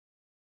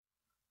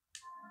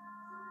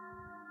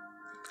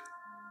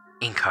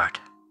Inkheart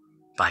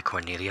by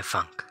Cornelia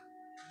Funk.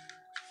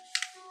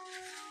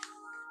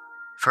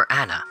 For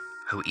Anna,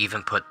 who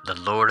even put The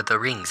Lord of the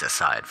Rings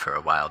aside for a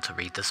while to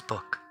read this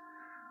book,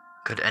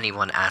 could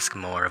anyone ask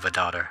more of a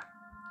daughter?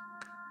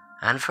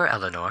 And for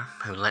Eleanor,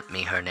 who lent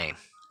me her name,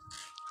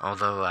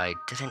 although I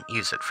didn't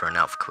use it for an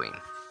elf queen.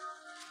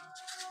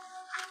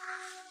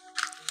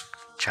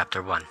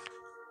 Chapter 1.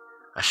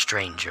 A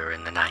Stranger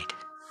in the Night.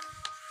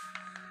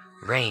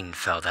 Rain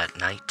fell that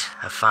night,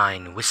 a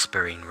fine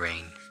whispering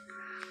rain.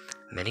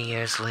 Many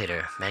years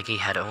later, Maggie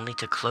had only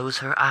to close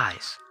her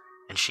eyes,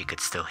 and she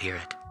could still hear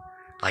it,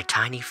 like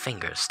tiny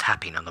fingers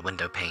tapping on the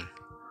window pane.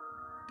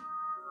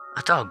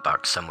 A dog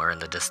barked somewhere in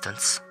the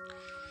distance,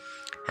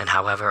 and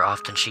however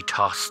often she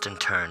tossed and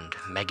turned,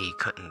 Maggie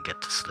couldn't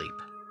get to sleep.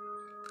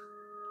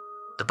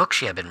 The book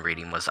she had been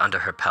reading was under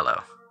her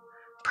pillow,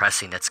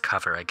 pressing its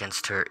cover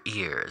against her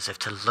ear as if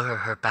to lure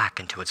her back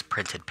into its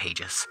printed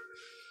pages.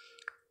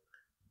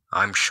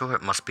 "I'm sure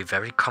it must be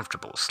very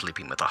comfortable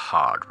sleeping with a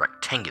hard,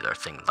 rectangular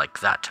thing like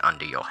that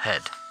under your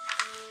head,"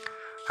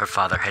 her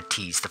father had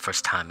teased the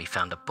first time he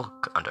found a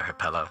book under her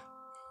pillow.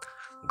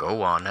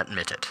 "Go on,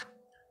 admit it.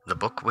 The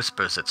book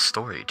whispers its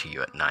story to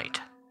you at night."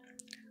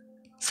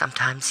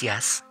 "Sometimes,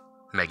 yes,"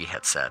 Maggie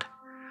had said,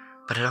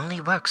 "but it only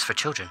works for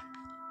children."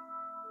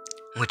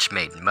 Which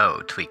made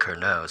Mo tweak her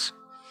nose.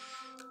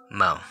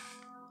 Mo.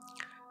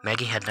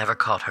 Maggie had never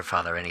called her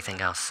father anything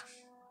else.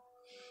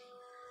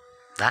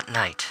 That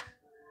night,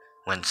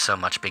 when so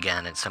much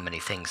began and so many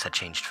things had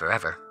changed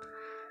forever,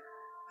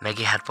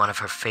 Maggie had one of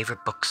her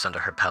favorite books under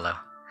her pillow,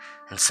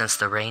 and since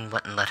the rain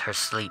wouldn't let her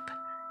sleep,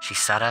 she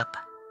sat up,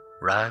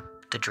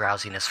 rubbed the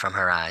drowsiness from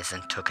her eyes,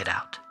 and took it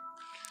out.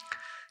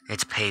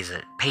 Its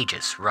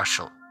pages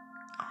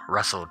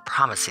rustled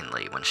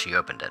promisingly when she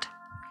opened it.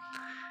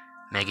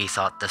 Maggie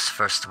thought this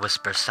first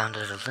whisper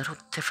sounded a little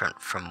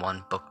different from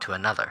one book to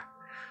another,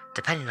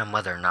 depending on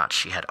whether or not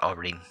she had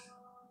already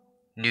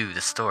knew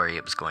the story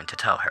it was going to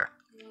tell her.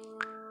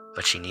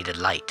 But she needed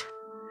light.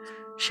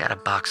 She had a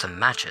box of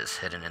matches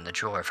hidden in the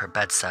drawer of her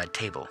bedside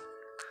table.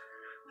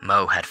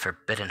 Mo had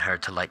forbidden her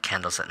to light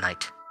candles at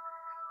night.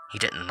 He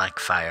didn't like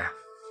fire.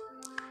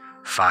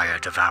 "Fire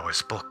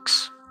devours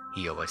books,"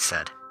 he always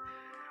said.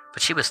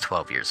 But she was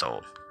 12 years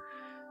old.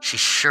 She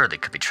surely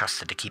could be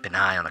trusted to keep an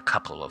eye on a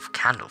couple of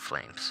candle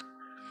flames.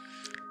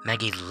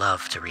 Maggie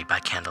loved to read by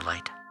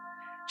candlelight.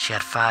 She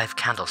had 5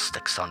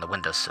 candlesticks on the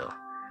windowsill,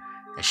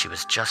 and she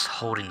was just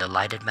holding the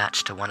lighted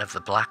match to one of the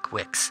black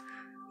wicks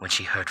when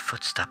she heard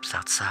footsteps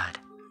outside.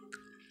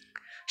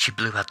 She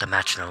blew out the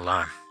match in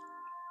alarm.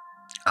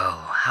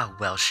 Oh, how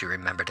well she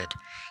remembered it,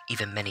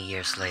 even many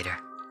years later,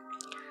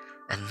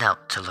 and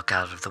knelt to look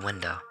out of the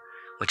window,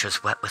 which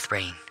was wet with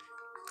rain.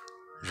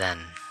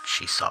 Then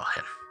she saw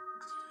him.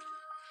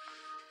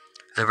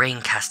 The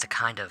rain cast a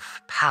kind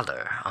of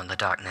pallor on the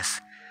darkness,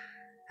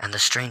 and the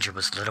stranger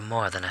was little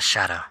more than a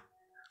shadow.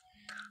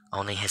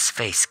 Only his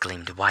face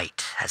gleamed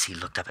white as he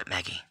looked up at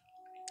Maggie.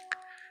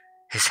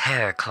 His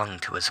hair clung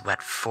to his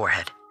wet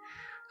forehead.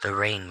 The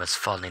rain was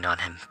falling on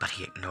him, but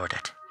he ignored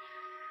it.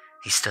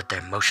 He stood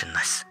there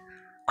motionless,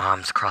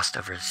 arms crossed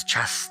over his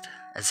chest,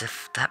 as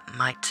if that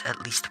might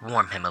at least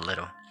warm him a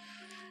little,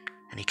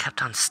 and he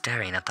kept on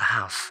staring at the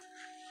house.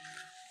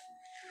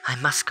 "I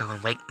must go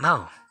and wake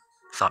Mo,"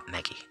 thought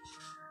Maggie.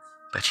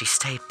 But she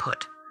stayed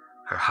put,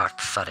 her heart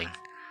thudding,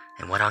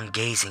 and went on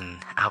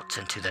gazing out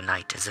into the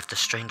night as if the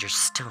stranger's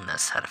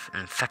stillness had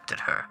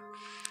infected her.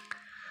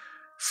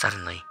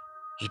 Suddenly,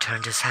 he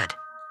turned his head,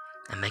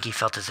 and Maggie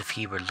felt as if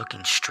he were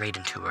looking straight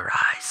into her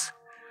eyes.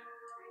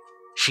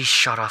 She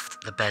shot off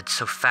the bed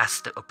so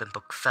fast the open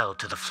book fell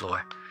to the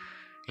floor,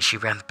 and she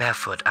ran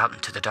barefoot out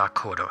into the dark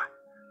corridor.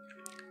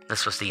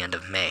 This was the end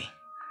of May,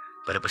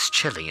 but it was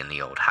chilly in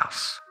the old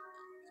house.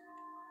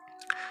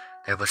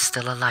 There was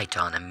still a light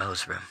on in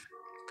Mo's room.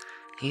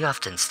 He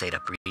often stayed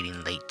up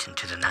reading late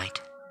into the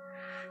night.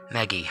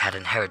 Maggie had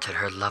inherited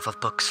her love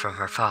of books from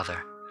her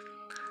father.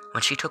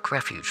 When she took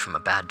refuge from a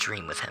bad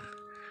dream with him,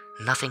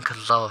 nothing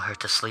could lull her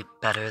to sleep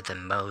better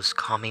than Mo's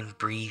calming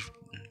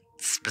breathing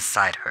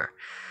beside her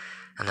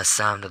and the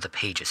sound of the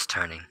pages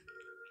turning.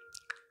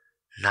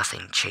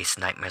 Nothing chased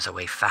nightmares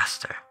away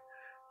faster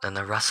than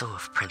the rustle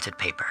of printed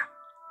paper.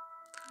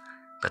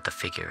 But the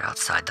figure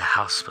outside the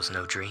house was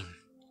no dream.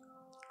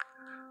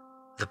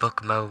 The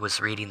book Mo was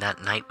reading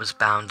that night was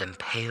bound in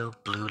pale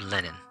blue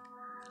linen.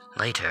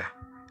 Later,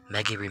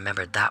 Maggie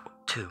remembered that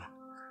too.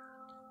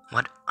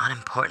 What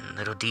unimportant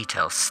little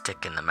details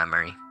stick in the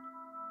memory.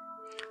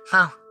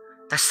 "Mo,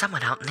 there's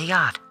someone out in the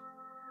yard."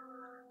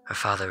 Her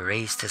father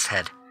raised his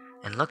head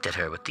and looked at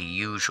her with the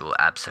usual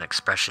absent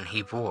expression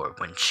he wore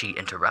when she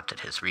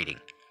interrupted his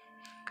reading.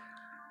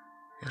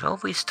 It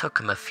always took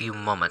him a few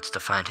moments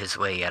to find his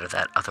way out of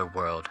that other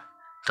world,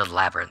 the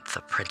labyrinth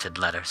of printed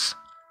letters.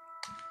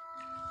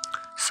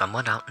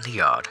 "Someone out in the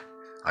yard?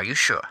 Are you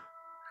sure?"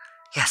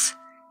 "Yes,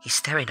 he's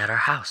staring at our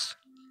house."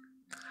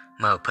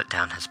 Mo put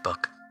down his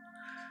book.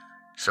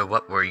 "So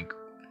what were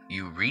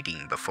you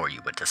reading before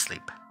you went to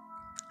sleep?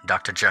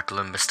 Dr. Jekyll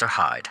and Mr.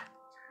 Hyde?"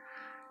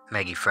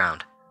 Maggie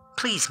frowned.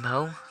 "Please,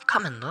 Mo,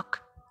 come and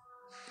look."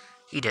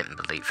 He didn't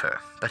believe her,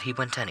 but he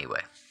went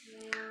anyway.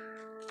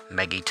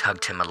 Maggie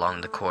tugged him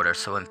along the corridor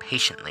so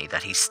impatiently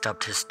that he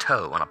stubbed his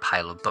toe on a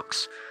pile of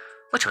books,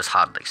 which was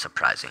hardly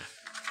surprising.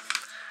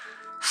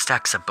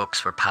 Stacks of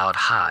books were piled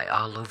high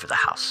all over the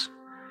house,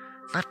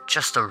 not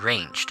just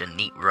arranged in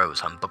neat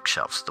rows on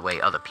bookshelves the way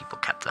other people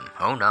kept them.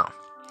 Oh no.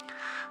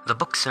 The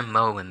books in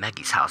Mo and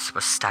Maggie's house were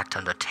stacked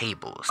under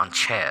tables, on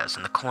chairs,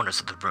 in the corners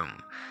of the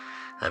room.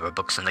 There were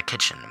books in the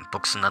kitchen and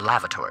books in the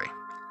lavatory.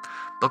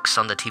 Books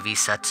on the TV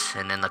set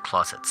and in the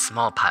closet,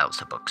 small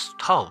piles of books,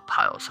 tall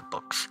piles of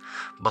books,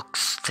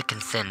 books thick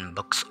and thin,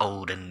 books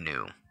old and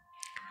new.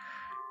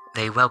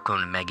 They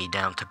welcomed Maggie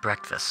down to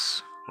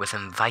breakfast with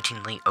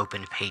invitingly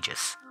open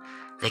pages.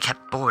 They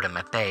kept boredom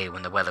at bay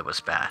when the weather was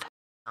bad.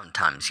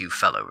 Sometimes you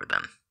fell over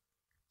them.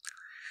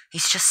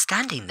 "He's just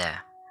standing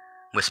there,"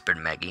 whispered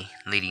Maggie,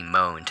 leading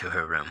Mo into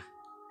her room.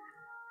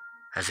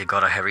 "Has he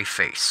got a hairy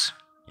face?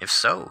 If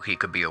so, he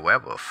could be a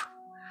werewolf."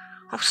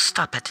 "Oh,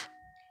 stop it."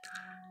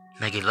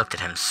 Maggie looked at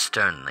him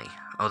sternly,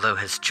 although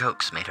his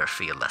jokes made her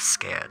feel less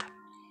scared.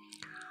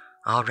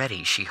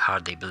 Already she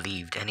hardly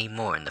believed any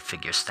more in the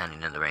figure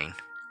standing in the rain,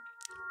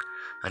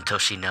 until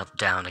she knelt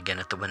down again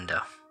at the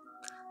window.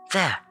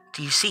 "There,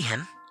 do you see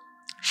him?"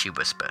 she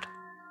whispered.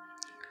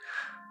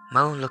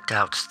 Mo looked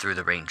out through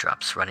the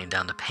raindrops running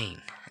down the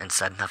pane and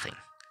said nothing.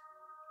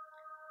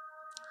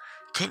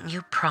 "Didn't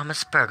you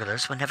promise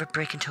burglars would never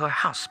break into our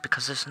house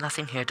because there's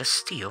nothing here to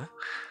steal?"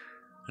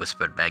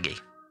 whispered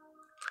Maggie.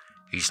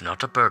 "He's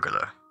not a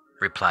burglar,"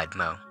 replied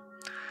Mo,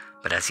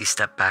 but as he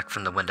stepped back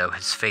from the window,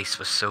 his face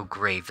was so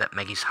grave that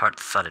Maggie's heart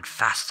thudded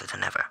faster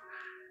than ever.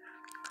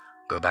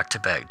 "Go back to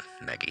bed,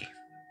 Maggie,"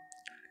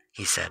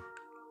 he said.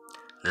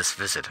 "This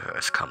visitor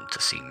has come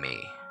to see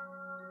me."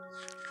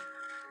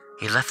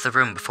 He left the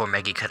room before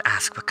Maggie could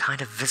ask what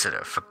kind of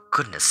visitor, for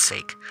goodness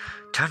sake,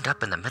 turned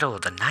up in the middle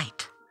of the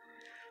night.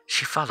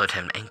 She followed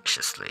him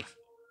anxiously.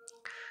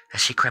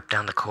 As she crept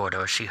down the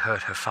corridor, she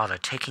heard her father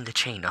taking the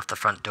chain off the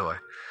front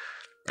door,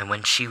 and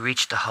when she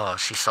reached the hall,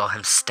 she saw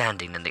him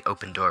standing in the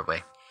open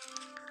doorway.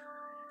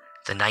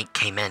 The night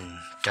came in,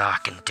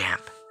 dark and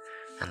damp,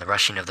 and the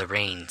rushing of the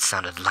rain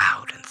sounded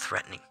loud and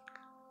threatening.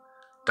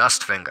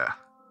 "Dustfinger,"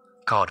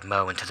 called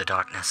Mo into the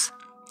darkness.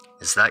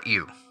 "Is that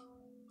you?"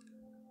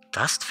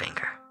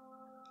 Dustfinger?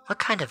 What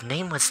kind of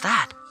name was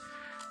that?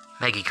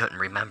 Maggie couldn't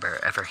remember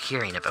ever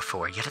hearing it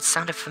before, yet it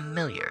sounded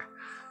familiar,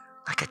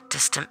 like a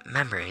distant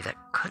memory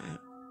that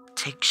couldn't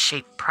take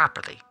shape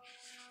properly.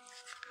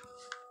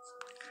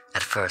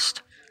 At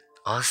first,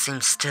 all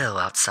seemed still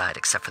outside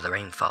except for the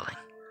rain falling,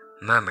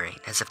 murmuring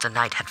as if the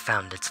night had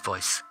found its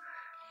voice.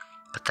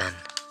 But then,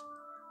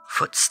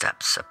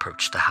 footsteps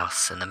approached the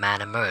house, and the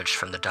man emerged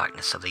from the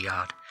darkness of the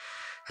yard,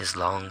 his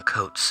long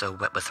coat so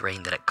wet with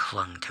rain that it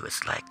clung to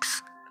his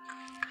legs.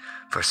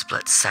 For a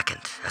split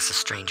second, as the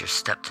stranger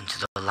stepped into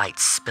the light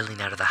spilling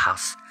out of the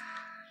house,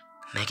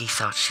 Maggie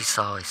thought she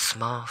saw a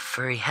small,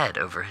 furry head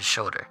over his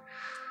shoulder,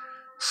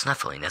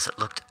 snuffling as it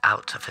looked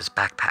out of his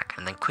backpack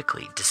and then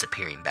quickly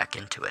disappearing back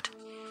into it.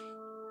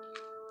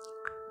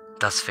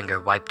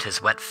 Dustfinger wiped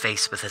his wet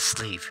face with his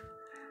sleeve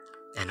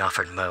and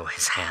offered Mo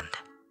his hand.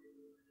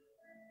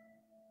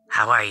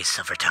 "How are you,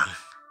 Silvertongue?"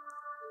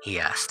 he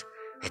asked.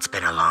 "It's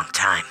been a long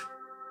time."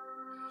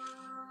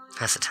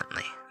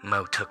 Hesitantly,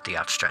 Mo took the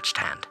outstretched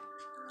hand.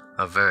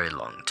 "A very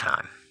long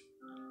time,"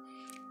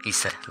 he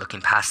said,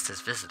 looking past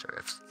his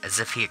visitor as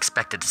if he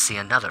expected to see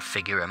another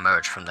figure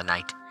emerge from the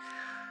night.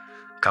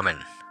 "Come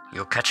in,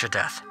 you'll catch your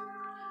death.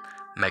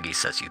 Maggie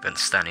says you've been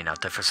standing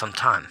out there for some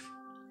time."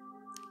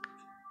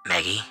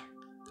 "Maggie?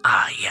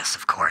 Ah, yes,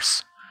 of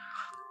course."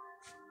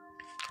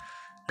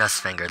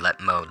 Dustfinger let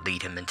Mo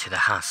lead him into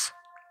the house.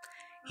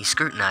 He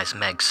scrutinized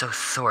Meg so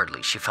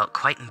thoroughly she felt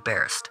quite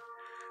embarrassed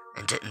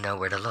and didn't know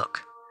where to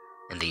look.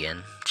 In the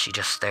end, she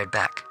just stared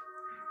back.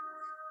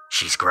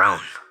 "She's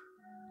grown.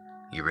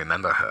 You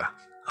remember her,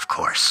 of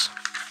course."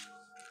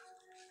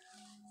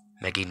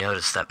 Maggie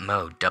noticed that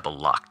Mo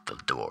double-locked the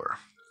door.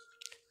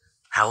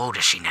 "How old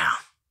is she now?"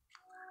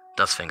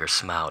 Dustfinger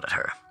smiled at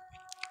her.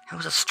 It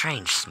was a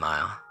strange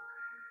smile.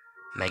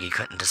 Maggie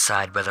couldn't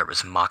decide whether it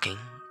was mocking,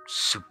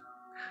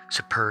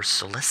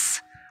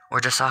 supercilious, or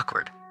just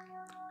awkward.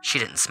 She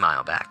didn't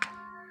smile back.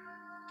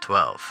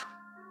 12,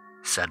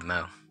 said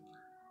Mo.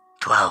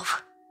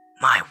 12?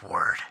 My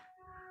word.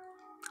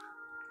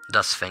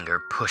 Dustfinger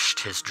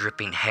pushed his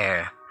dripping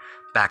hair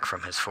back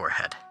from his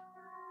forehead.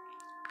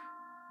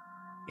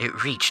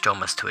 It reached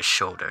almost to his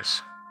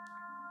shoulders.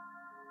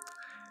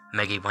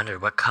 Maggie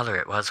wondered what color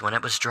it was when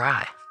it was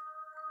dry.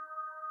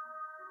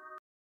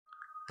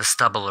 The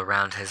stubble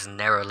around his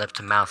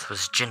narrow-lipped mouth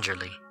was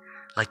gingerly,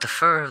 like the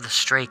fur of the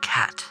stray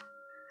cat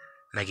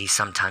Maggie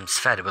sometimes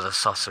fed with a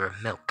saucer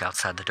of milk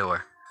outside the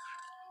door.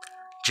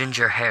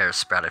 Ginger hair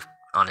sprouted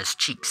on his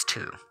cheeks,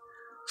 too,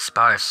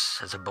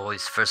 sparse as a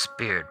boy's first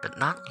beard, but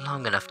not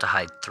long enough to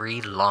hide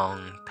 3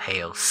 long,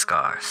 pale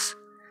scars.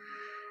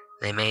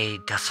 They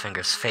made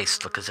Dustfinger's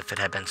face look as if it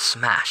had been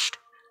smashed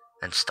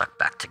and stuck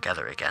back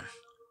together again.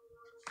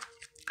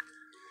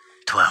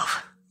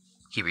 12,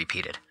 he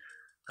repeated.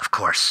 Of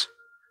course,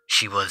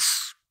 she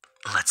was,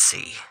 let's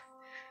see,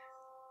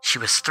 She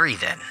was 3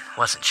 then,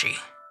 wasn't she?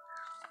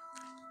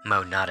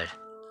 Mo nodded.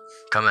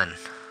 Come in.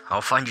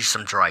 I'll find you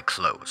some dry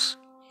clothes.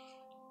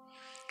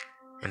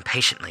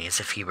 Impatiently, as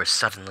if he were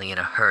suddenly in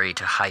a hurry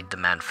to hide the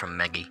man from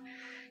Maggie,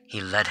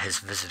 he led his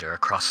visitor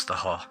across the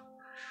hall.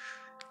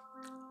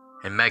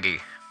 And Maggie,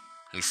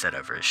 he said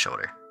over his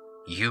shoulder,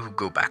 you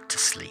go back to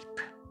sleep.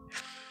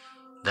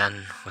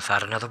 Then,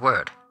 without another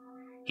word,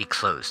 he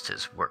closed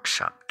his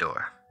workshop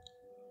door.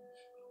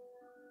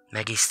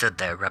 Maggie stood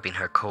there rubbing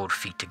her cold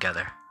feet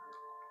together.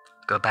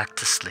 Go back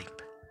to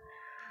sleep.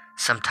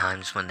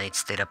 Sometimes when they'd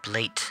stayed up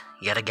late,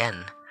 yet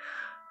again,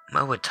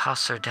 Mo would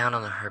toss her down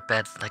on her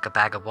bed like a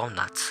bag of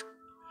walnuts.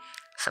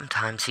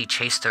 Sometimes he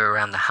chased her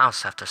around the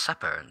house after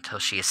supper until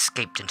she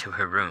escaped into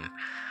her room,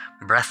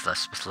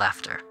 breathless with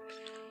laughter.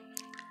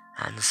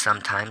 And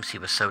sometimes he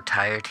was so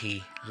tired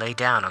he lay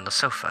down on the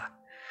sofa.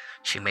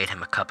 She made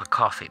him a cup of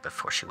coffee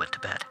before she went to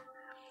bed.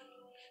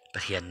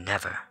 But he had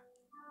never,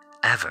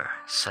 ever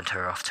sent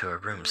her off to her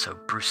room so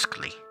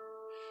brusquely.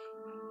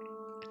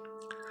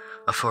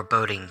 A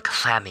foreboding,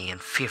 clammy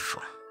and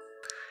fearful,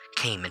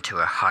 came into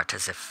her heart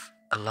as if,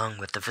 along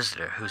with the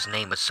visitor whose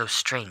name was so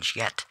strange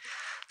yet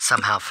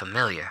somehow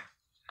familiar,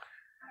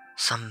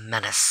 some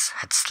menace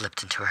had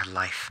slipped into her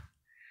life,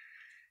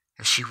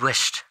 and she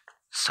wished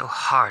so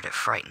hard it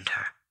frightened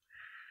her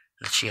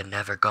that she had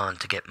never gone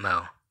to get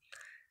Mo,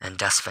 and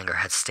Dustfinger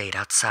had stayed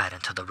outside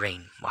until the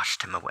rain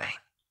washed him away.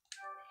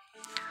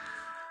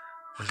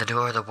 When the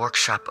door of the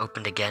workshop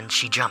opened again,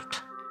 she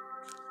jumped.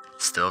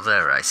 Still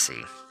there, I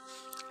see,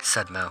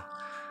 said Mo.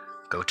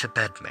 Go to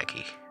bed,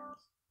 Maggie.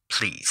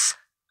 Please.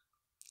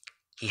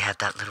 He had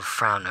that little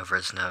frown over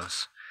his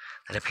nose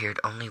that appeared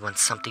only when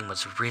something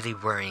was really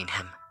worrying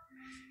him,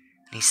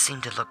 and he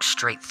seemed to look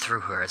straight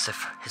through her as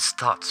if his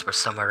thoughts were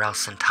somewhere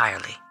else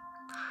entirely.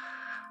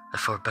 The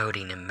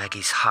foreboding in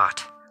Maggie's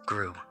heart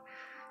grew,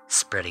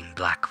 spreading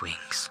black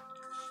wings.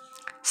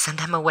 Send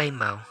him away,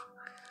 Mo,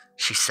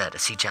 she said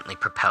as he gently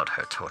propelled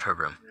her toward her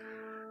room.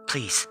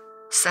 Please,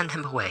 send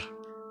him away.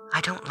 I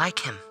don't like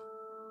him.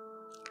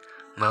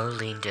 Mo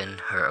leaned in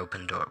her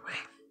open doorway.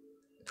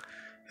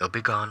 He'll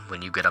be gone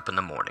when you get up in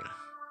the morning.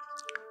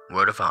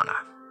 Word of honor.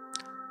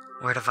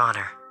 Word of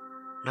honor.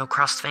 No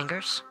crossed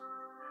fingers?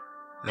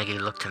 Maggie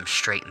looked him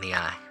straight in the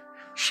eye.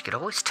 She could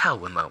always tell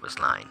when Mo was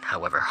lying,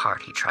 however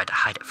hard he tried to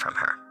hide it from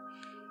her.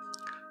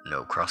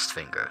 No crossed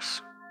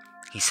fingers,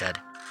 he said,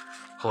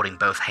 holding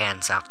both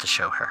hands out to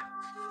show her.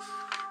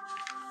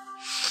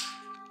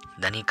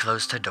 Then he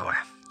closed her door,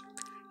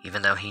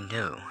 even though he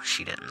knew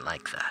she didn't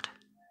like that.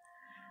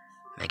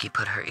 Maggie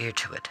put her ear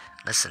to it,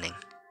 listening.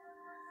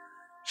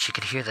 She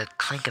could hear the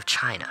clink of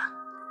china.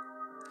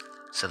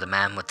 So the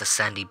man with the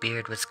sandy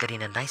beard was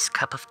getting a nice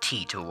cup of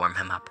tea to warm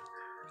him up.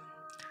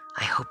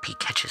 I hope he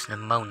catches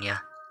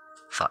pneumonia,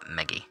 thought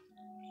Maggie,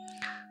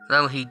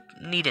 though he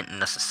needn't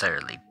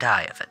necessarily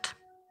die of it.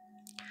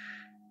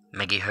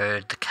 Maggie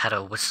heard the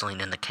kettle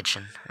whistling in the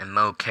kitchen and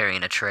Mo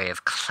carrying a tray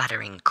of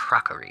clattering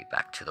crockery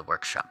back to the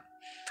workshop.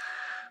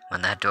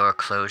 When that door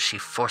closed, she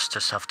forced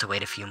herself to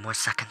wait a few more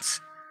seconds,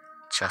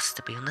 just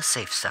to be on the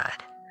safe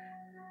side.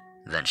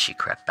 Then she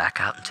crept back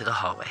out into the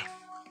hallway.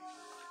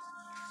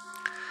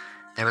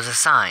 There was a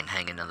sign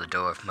hanging on the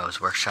door of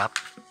Mo's workshop,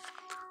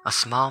 a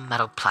small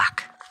metal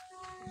plaque.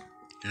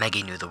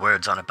 Maggie knew the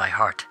words on it by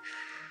heart.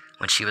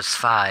 When she was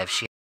 5,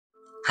 she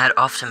had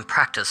often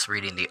practiced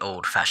reading the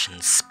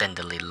old-fashioned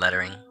spindly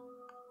lettering.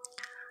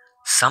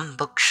 Some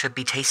books should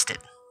be tasted,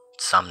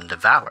 some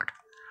devoured,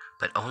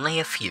 but only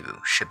a few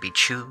should be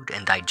chewed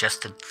and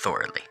digested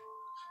thoroughly.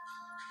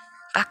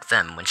 Back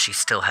then, when she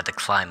still had to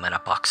climb in a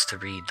box to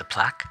read the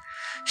plaque,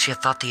 she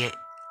had thought the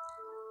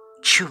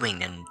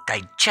chewing and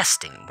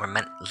digesting were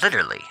meant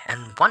literally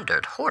and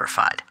wondered,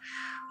 horrified,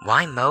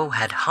 why Mo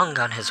had hung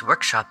on his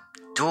workshop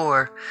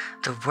door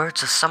the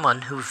words of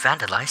someone who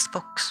vandalized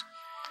books.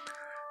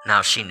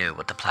 Now she knew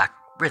what the plaque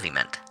really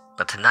meant,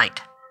 but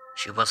tonight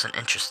she wasn't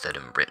interested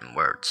in written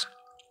words.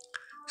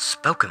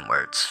 Spoken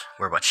words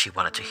were what she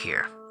wanted to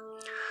hear.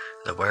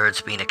 The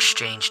words being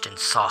exchanged in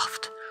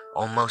soft,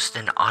 almost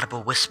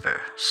inaudible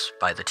whispers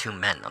by the 2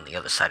 men on the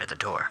other side of the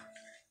door.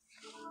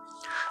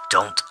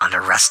 Don't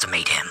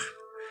underestimate him,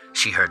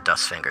 she heard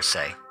Dustfinger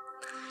say.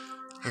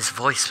 His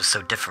voice was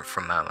so different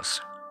from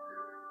Mo's.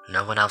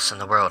 No one else in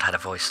the world had a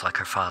voice like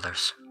her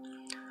father's.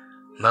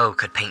 Mo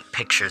could paint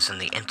pictures in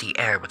the empty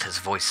air with his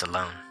voice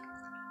alone.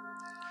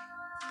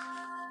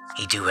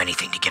 He'd do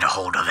anything to get a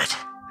hold of it.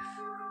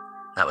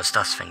 That was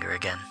Dustfinger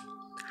again.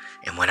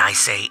 And when I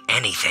say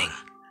anything,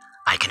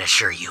 I can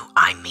assure you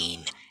I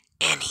mean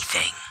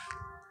anything.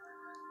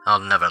 I'll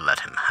never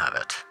let him have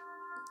it.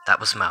 That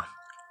was Mo.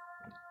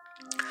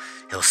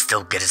 He'll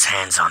still get his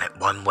hands on it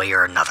one way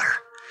or another.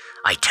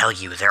 I tell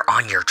you, they're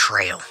on your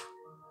trail.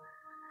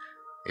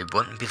 It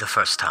wouldn't be the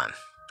first time.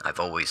 I've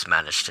always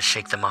managed to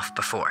shake them off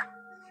before.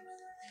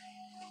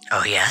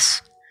 Oh,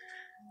 yes?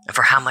 And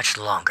for how much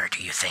longer,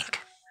 do you think?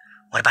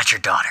 What about your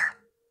daughter?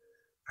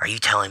 Are you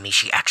telling me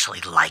she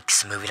actually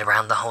likes moving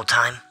around the whole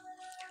time?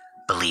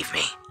 Believe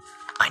me,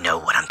 I know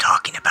what I'm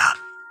talking about.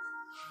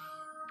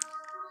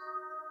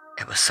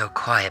 It was so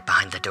quiet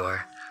behind the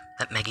door,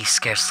 that Maggie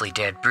scarcely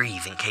dared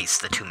breathe in case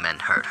the two men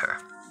heard her.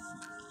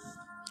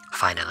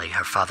 Finally,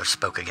 her father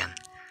spoke again,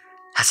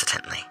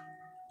 hesitantly,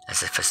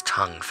 as if his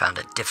tongue found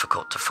it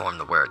difficult to form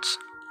the words.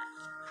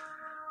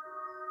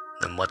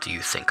 "Then what do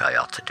you think I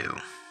ought to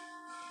do?"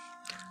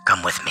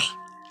 "Come with me.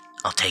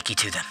 I'll take you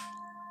to them."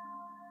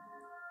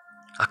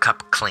 A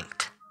cup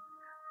clinked,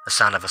 the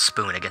sound of a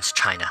spoon against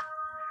china.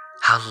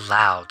 How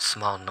loud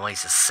small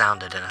noises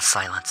sounded in a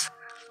silence.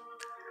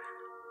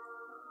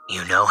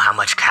 "You know how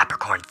much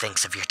Capricorn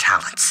thinks of your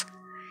talents.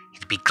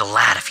 He'd be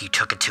glad if you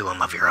took it to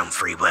him of your own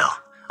free will.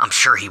 I'm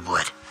sure he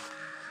would.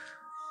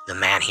 The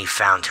man he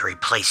found to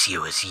replace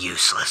you is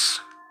useless."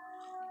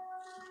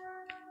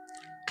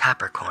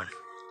 Capricorn,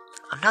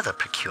 another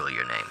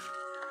peculiar name.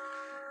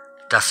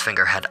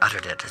 Dustfinger had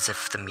uttered it as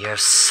if the mere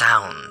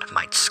sound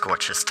might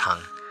scorch his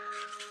tongue.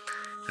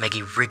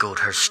 Maggie wriggled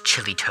her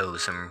chilly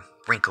toes and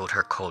wrinkled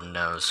her cold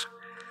nose.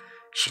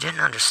 She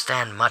didn't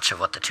understand much of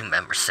what the two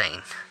men were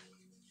saying,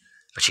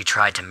 but she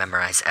tried to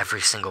memorize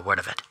every single word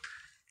of it.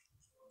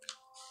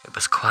 It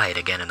was quiet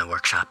again in the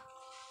workshop.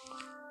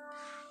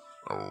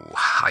 "Oh,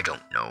 I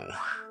don't know,"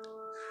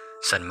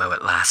 said Mo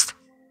at last.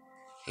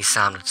 He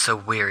sounded so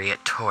weary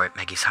it tore at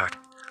Maggie's heart.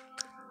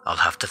 "I'll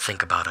have to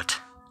think about it.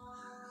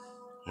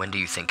 When do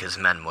you think his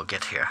men will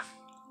get here?"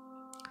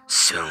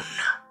 "Soon."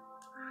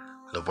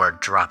 The word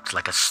dropped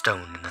like a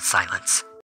stone in the silence.